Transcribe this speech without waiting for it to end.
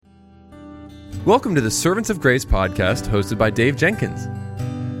Welcome to the Servants of Grace podcast hosted by Dave Jenkins.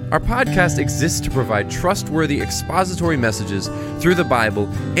 Our podcast exists to provide trustworthy expository messages through the Bible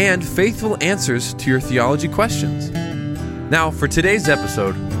and faithful answers to your theology questions. Now, for today's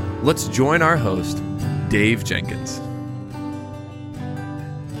episode, let's join our host, Dave Jenkins.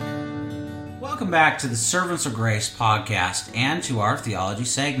 Welcome back to the Servants of Grace podcast and to our theology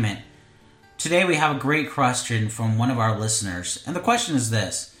segment. Today we have a great question from one of our listeners, and the question is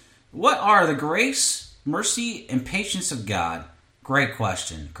this: what are the grace, mercy, and patience of God? Great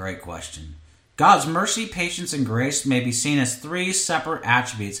question, great question. God's mercy, patience, and grace may be seen as three separate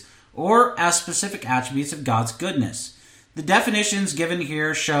attributes or as specific attributes of God's goodness. The definitions given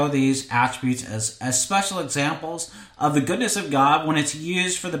here show these attributes as special examples of the goodness of God when it's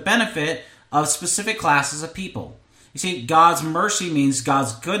used for the benefit of specific classes of people. You see, God's mercy means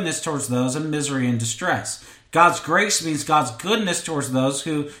God's goodness towards those in misery and distress. God's grace means God's goodness towards those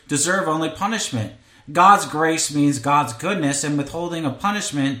who deserve only punishment. God's grace means God's goodness and withholding of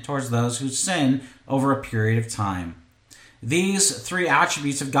punishment towards those who sin over a period of time. These three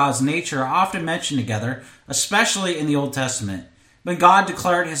attributes of God's nature are often mentioned together, especially in the Old Testament. When God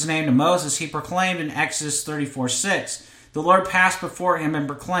declared his name to Moses, he proclaimed in Exodus 34:6, "The Lord passed before him and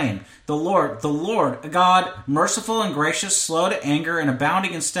proclaimed, the Lord, a God merciful and gracious, slow to anger and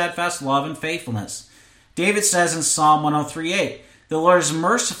abounding in steadfast love and faithfulness." David says in Psalm 103:8, "The Lord is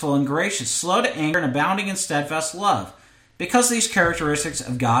merciful and gracious, slow to anger and abounding in steadfast love." Because these characteristics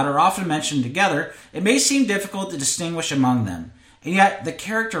of God are often mentioned together, it may seem difficult to distinguish among them. And yet, the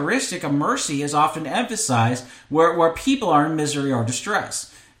characteristic of mercy is often emphasized where people are in misery or distress.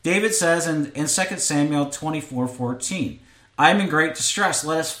 David says in 2 Samuel 24:14, "I am in great distress.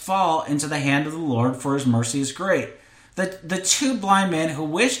 Let us fall into the hand of the Lord, for his mercy is great." The two blind men who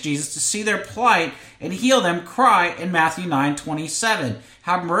wished Jesus to see their plight and heal them cry in Matthew 9:27,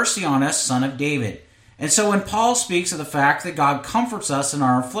 "Have mercy on us, Son of David." And so when Paul speaks of the fact that God comforts us in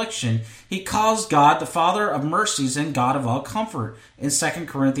our affliction, he calls God the Father of mercies and God of all comfort in 2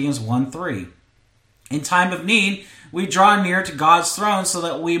 Corinthians 1:3. In time of need, we draw near to God's throne so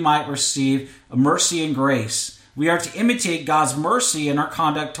that we might receive mercy and grace. We are to imitate God's mercy in our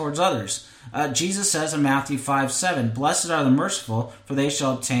conduct towards others. Jesus says in Matthew 5:7, "Blessed are the merciful, for they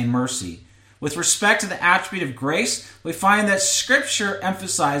shall obtain mercy." With respect to the attribute of grace, we find that Scripture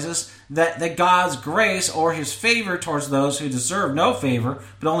emphasizes that God's grace or his favor towards those who deserve no favor,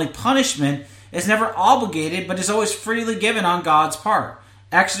 but only punishment, is never obligated, but is always freely given on God's part.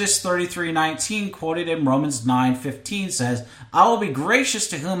 Exodus 33:19, quoted in Romans 9:15, says, "I will be gracious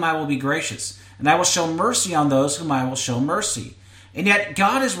to whom I will be gracious, and I will show mercy on those whom I will show mercy." And yet,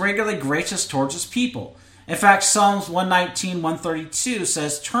 God is regularly gracious towards his people. In fact, Psalms 119:132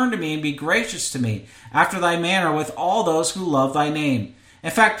 says, "Turn to me and be gracious to me, after thy manner with all those who love thy name."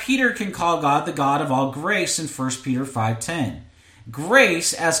 In fact, Peter can call God the God of all grace in 1 Peter 5:10.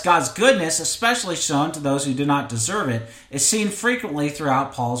 Grace, as God's goodness, especially shown to those who do not deserve it, is seen frequently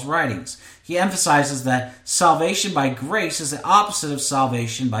throughout Paul's writings. He emphasizes that salvation by grace is the opposite of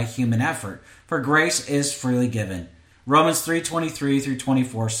salvation by human effort, for grace is freely given. Romans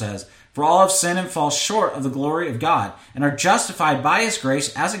 3:23-24 says, "For all have sinned and fall short of the glory of God, and are justified by his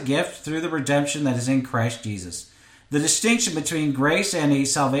grace as a gift through the redemption that is in Christ Jesus." The distinction between grace and a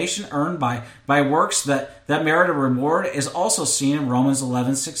salvation earned by works that merit a reward is also seen in Romans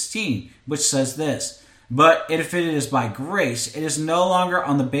 11:16, which says this, "But if it is by grace, it is no longer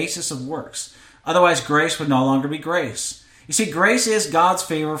on the basis of works. Otherwise grace would no longer be grace." You see, grace is God's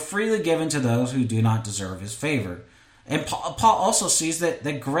favor freely given to those who do not deserve his favor. And Paul also sees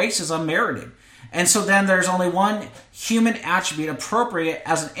that grace is unmerited. And so then there's only one human attribute appropriate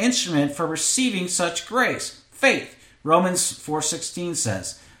as an instrument for receiving such grace: faith. Romans 4:16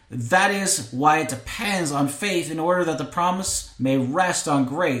 says, "That is why it depends on faith in order that the promise may rest on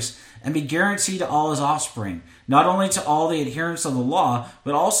grace and be guaranteed to all his offspring, not only to all the adherents of the law,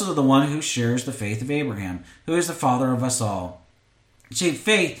 but also to the one who shares the faith of Abraham, who is the father of us all." See,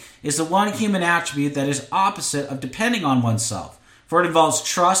 faith is the one human attribute that is opposite of depending on oneself, for it involves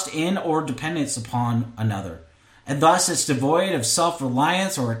trust in or dependence upon another. And thus it's devoid of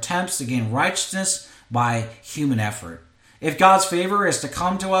self-reliance or attempts to gain righteousness by human effort. If God's favor is to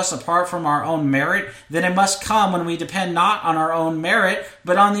come to us apart from our own merit, then it must come when we depend not on our own merit,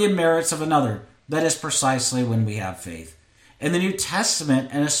 but on the merits of another. That is precisely when we have faith. In the New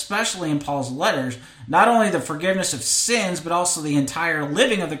Testament, and especially in Paul's letters, not only the forgiveness of sins, but also the entire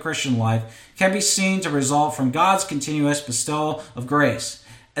living of the Christian life can be seen to result from God's continuous bestowal of grace.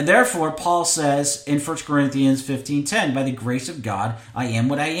 And therefore, Paul says in 1 Corinthians 15:10, "By the grace of God, I am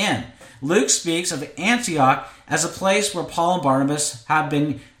what I am." Luke speaks of Antioch as a place where Paul and Barnabas have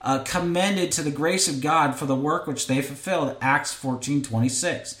been commended to the grace of God for the work which they fulfilled, Acts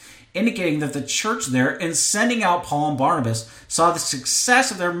 14:26, indicating that the church there, in sending out Paul and Barnabas, saw the success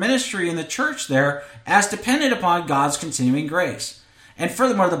of their ministry in the church there as dependent upon God's continuing grace. And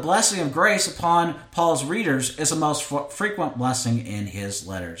furthermore, the blessing of grace upon Paul's readers is the most frequent blessing in his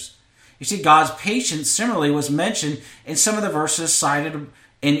letters. You see, God's patience similarly was mentioned in some of the verses cited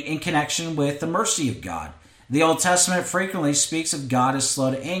in connection with the mercy of God. The Old Testament frequently speaks of God as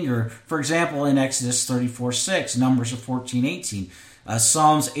slow to anger. For example, in Exodus 34:6, Numbers 14:18,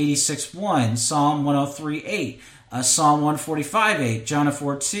 Psalms 86:1, Psalm 103:8, Psalm 145:8, Jonah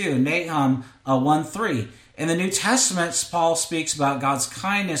 4:2, Nahum 1:3. In the New Testament, Paul speaks about God's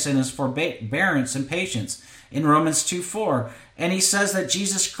kindness and his forbearance and patience in Romans 2:4. And he says that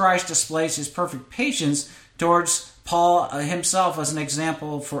Jesus Christ displays his perfect patience towards Paul himself as an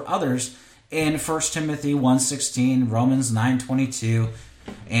example for others in 1 Timothy 1:16, Romans 9:22,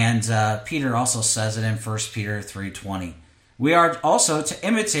 and Peter also says it in 1 Peter 3:20. We are also to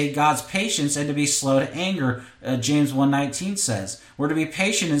imitate God's patience and to be slow to anger, James 1:19 says. We're to be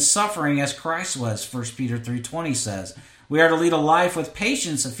patient in suffering as Christ was, 1 Peter 3:20 says. We are to lead a life with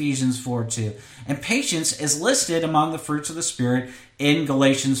patience, Ephesians 4:2. And patience is listed among the fruits of the Spirit in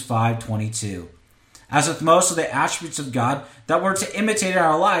Galatians 5:22. As with most of the attributes of God that we're to imitate in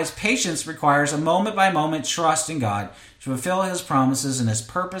our lives, patience requires a moment-by-moment trust in God to fulfill His promises and His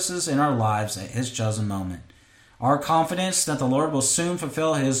purposes in our lives at His chosen moment. Our confidence that the Lord will soon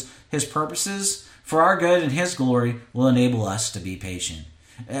fulfill His purposes for our good and His glory will enable us to be patient.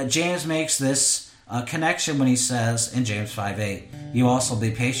 James makes this connection when he says in James 5:8, "You also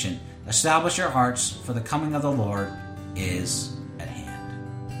be patient. Establish your hearts, for the coming of the Lord is at hand."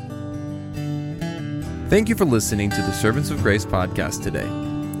 Thank you for listening to the Servants of Grace podcast today.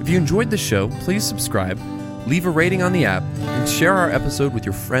 If you enjoyed the show, please subscribe, leave a rating on the app, and share our episode with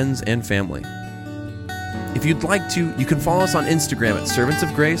your friends and family. If you'd like to, you can follow us on Instagram at Servants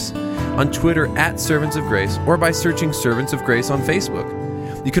of Grace, on Twitter at Servants of Grace, or by searching Servants of Grace on Facebook.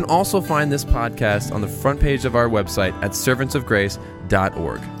 You can also find this podcast on the front page of our website at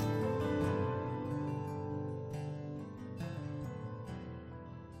servantsofgrace.org.